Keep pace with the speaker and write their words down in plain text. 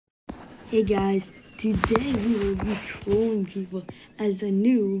Hey guys, today we will be trolling people as a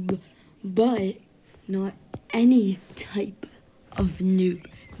noob, but not any type of noob.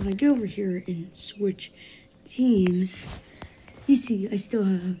 If I go over here and switch teams, you see I still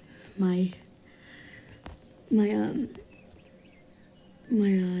have my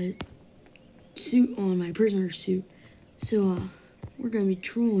suit on, my prisoner suit. So we're gonna be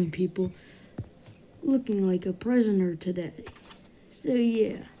trolling people looking like a prisoner today. So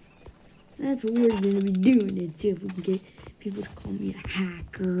yeah. That's what we're going to be doing, and see if we can get people to call me a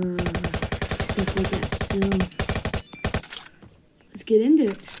hacker, stuff like that. So, let's get into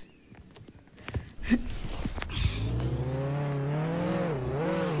it.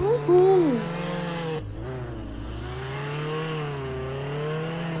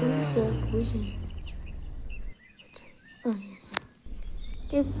 Please, poison. Oh, yeah.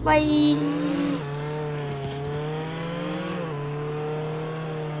 Okay, bye.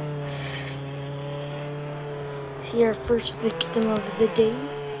 See our first victim of the day.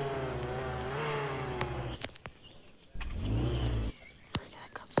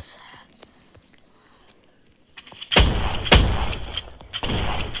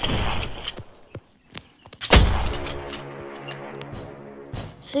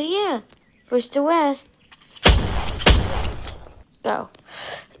 So yeah, first to west. Go.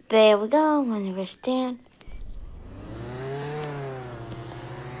 There we go. When the rest down.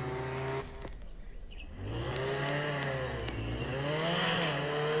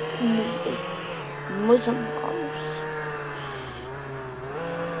 Muslim bombs.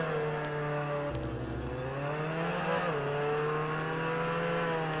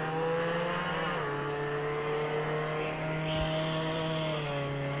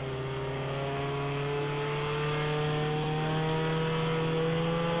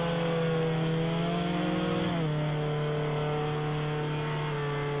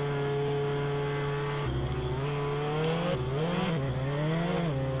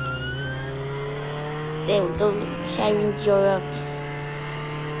 There we go, sirens are up.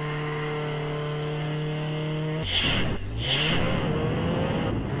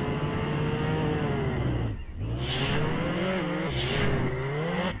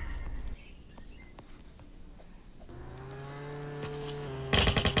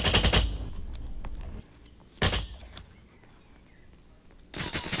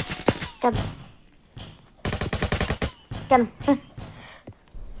 Got him. Got him.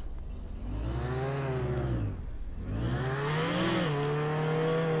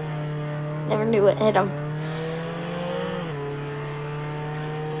 Never knew it hit him.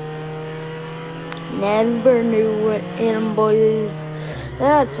 Never knew what hit him, boys.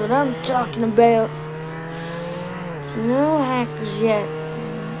 That's what I'm talking about. There's no hackers yet.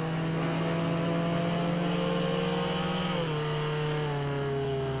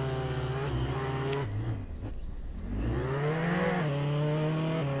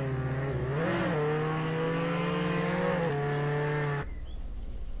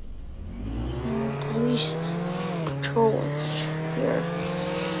 Police patrol here.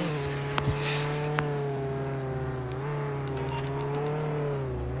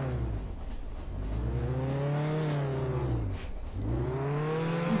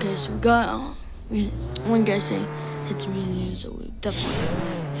 Okay, so we got one guy saying hits me, so we definitely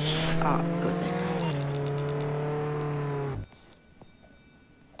go there.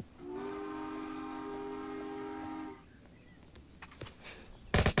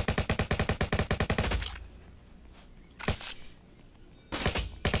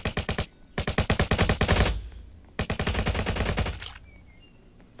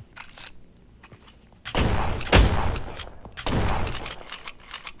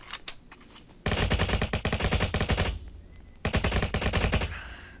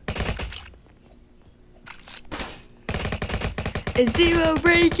 It's zero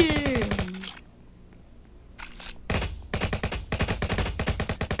breaking.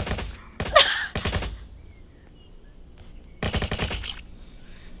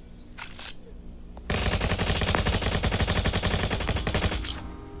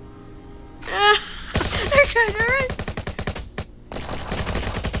 They're trying to run.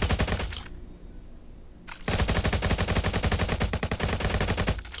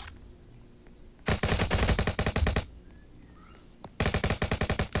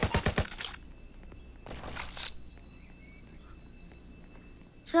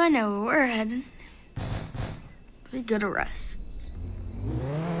 So I know where we're heading. Pretty good arrests.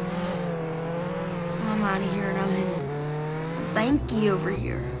 I'm out of here and I'm in a banky over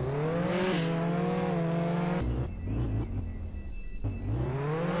here.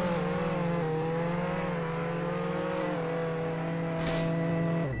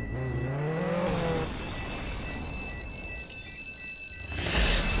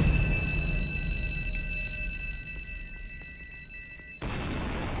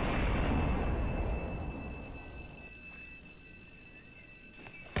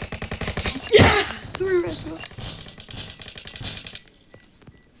 Come here, Vespa.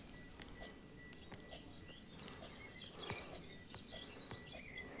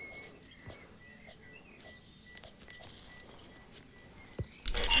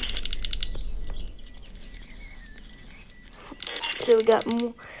 So we got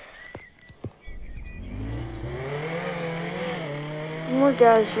more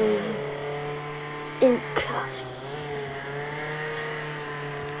guys waiting in cuffs.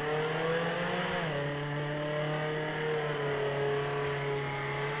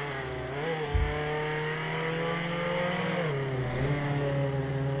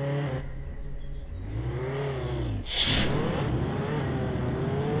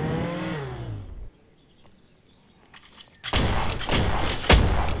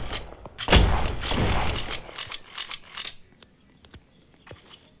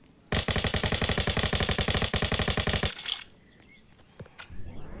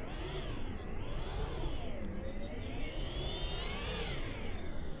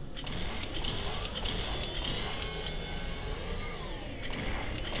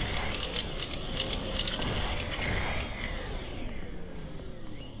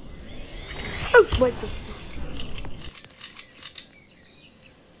 Oh, what's it?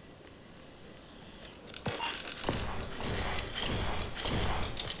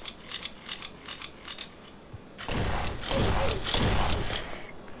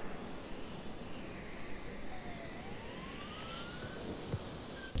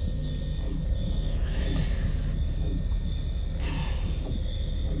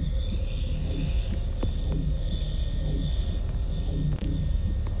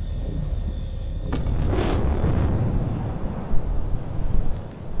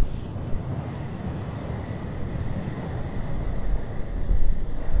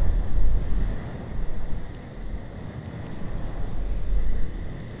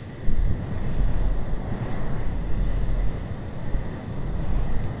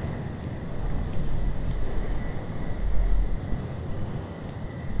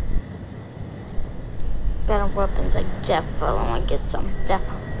 Better weapons, I definitely want to get some.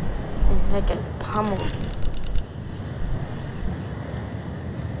 Definitely. And I get pummeled.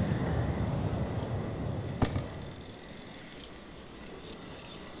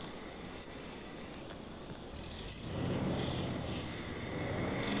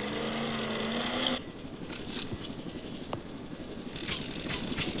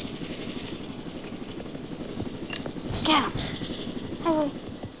 Get him! Hey,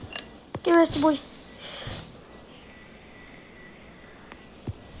 get arrested, boy.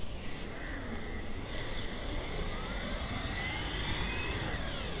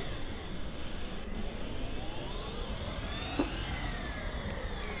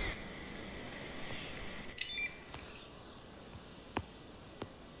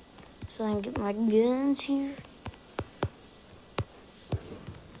 So I can get my guns here.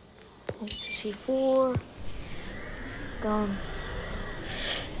 C4. Gone.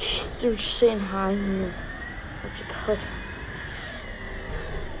 They're just saying hi here. That's a cut.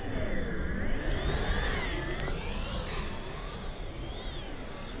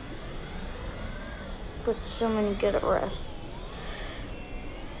 But so many good arrests.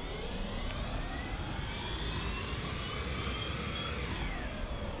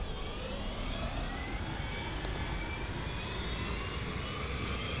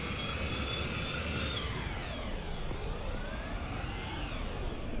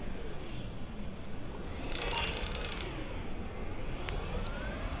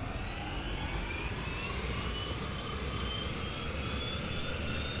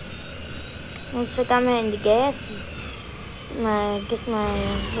 Looks like I'm in the gas. I guess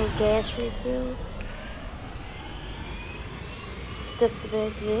my little gas refill. Stuff for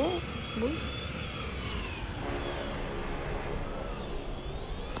that there. Boop.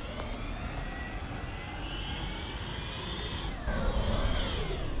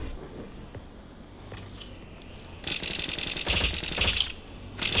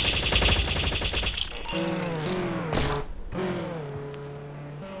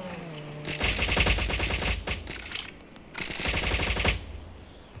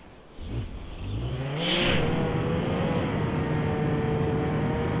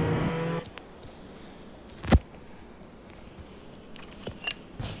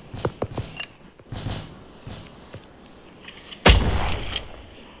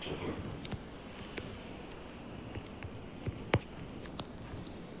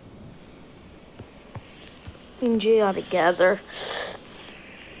 In jail together.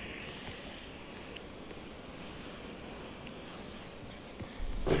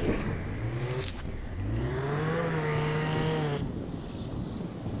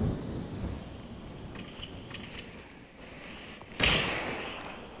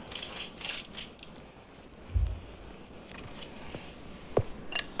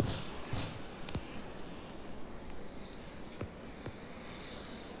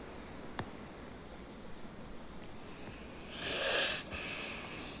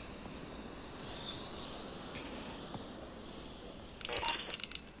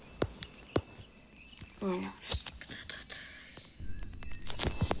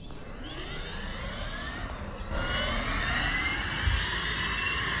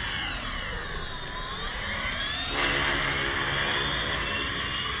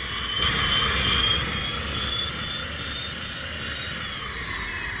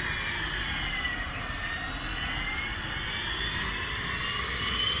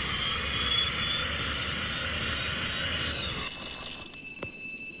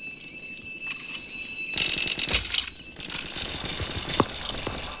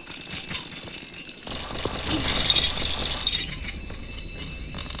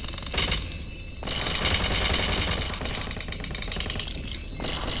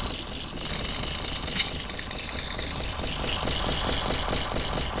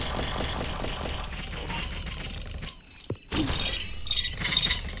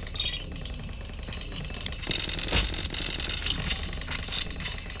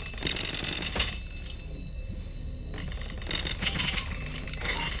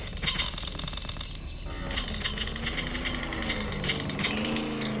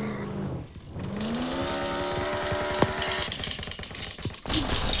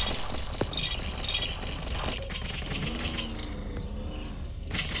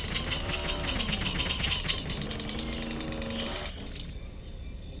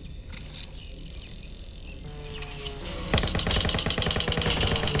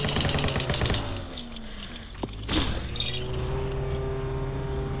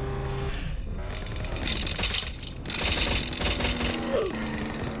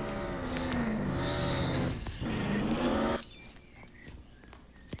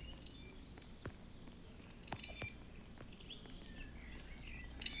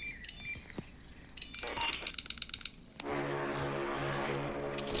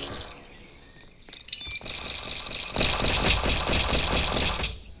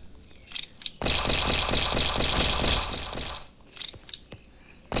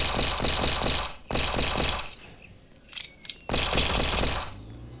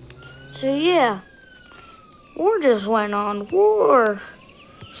 So yeah, war just went on. War.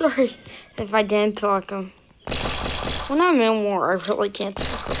 Sorry if I didn't talk. When I'm in war, I really can't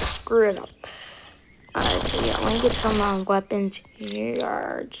talk. I'll screw it up. So yeah, let me get some weapons here.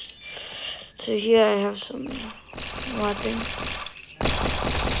 So yeah, I have some weapons.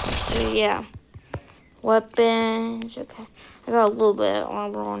 So yeah, weapons. Okay, I got a little bit of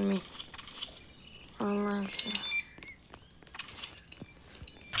armor on me. Armor. Yeah.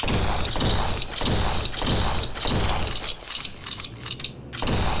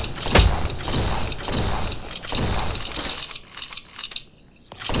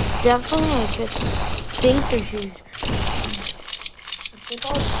 Definitely, I should think there's shoes. I think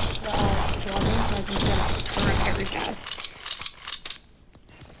I'll check the swabbing so I can set up turn every fast.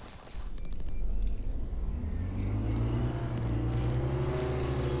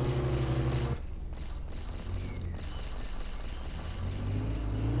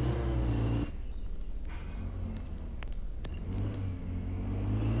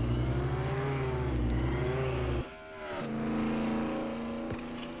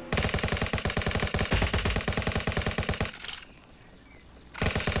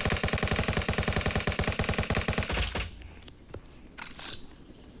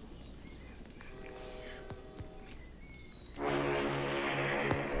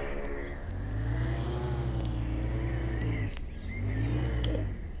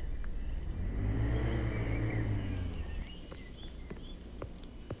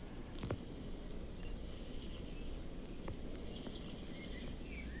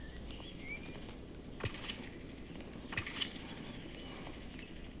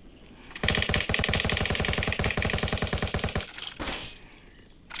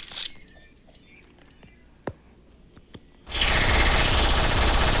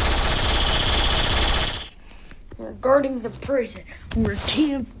 We're guarding the prison. We're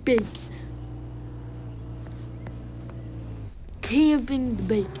camping. Camping the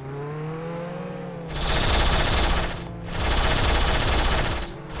bacon.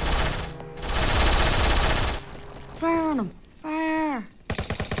 Fire on them. Fire.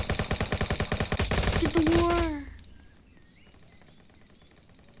 Get the war.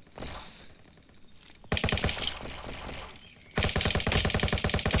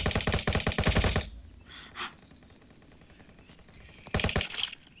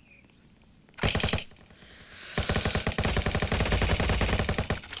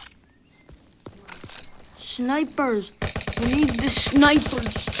 Snipers. We need the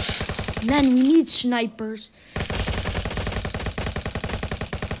snipers. Man, we need snipers.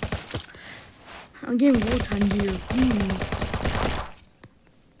 I'm getting wartime gear.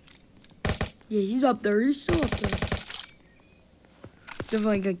 Yeah, he's up there. He's still up there.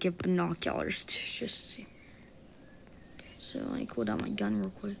 Definitely gotta get binoculars to just see. Okay, so let me cool down my gun real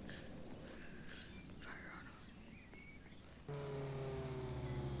quick.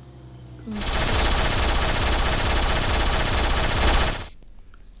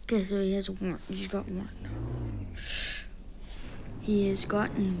 Okay, so he has a warrant. He's got warned. He has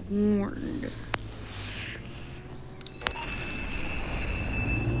gotten warned.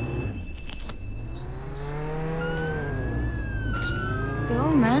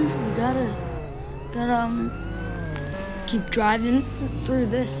 Go, man. We gotta keep driving through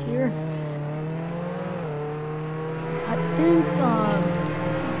this here. I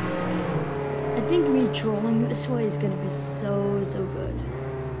think me trolling this way is gonna be so good.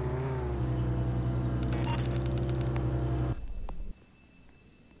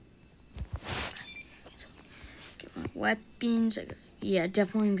 Get my weapons. Yeah,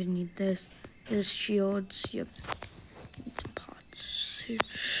 definitely I'm gonna need this. There's shields. Yep. Need some pots too.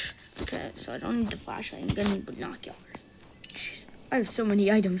 Okay, so I don't need the flashlight. I'm gonna need binoculars. Jeez, I have so many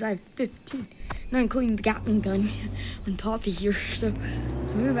items. I have 15. Not including the Gatling gun on top of here. So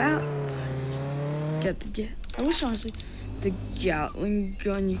let's move out. I wish honestly the Gatling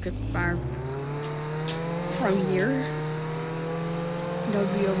gun you could fire from here. That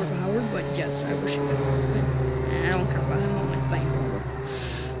would be overpowered, but yes, I wish it would. I don't care about him. I want the bank.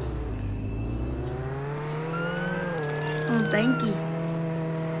 I want Banky.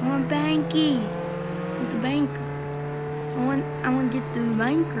 I want Banky. With the banker. I want to get the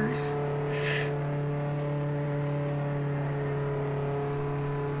bankers.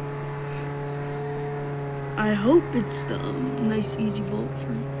 I hope it's the nice, easy vault for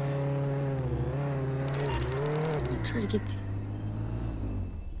me. I'll try to get the.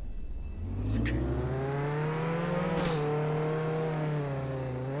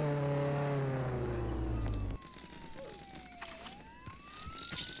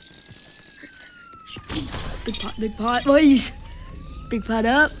 Big pot, boys. Big pot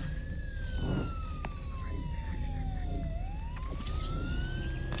up.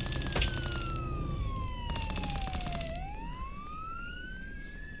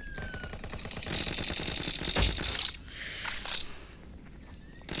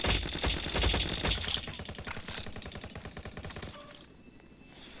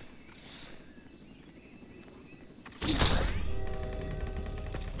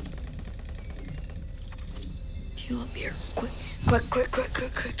 You up here. Quick, quick, quick, quick,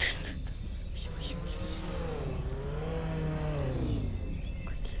 quick, quick.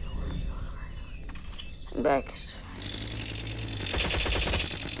 I'm back.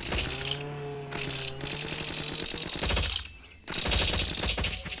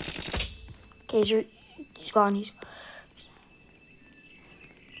 Okay, he's gone.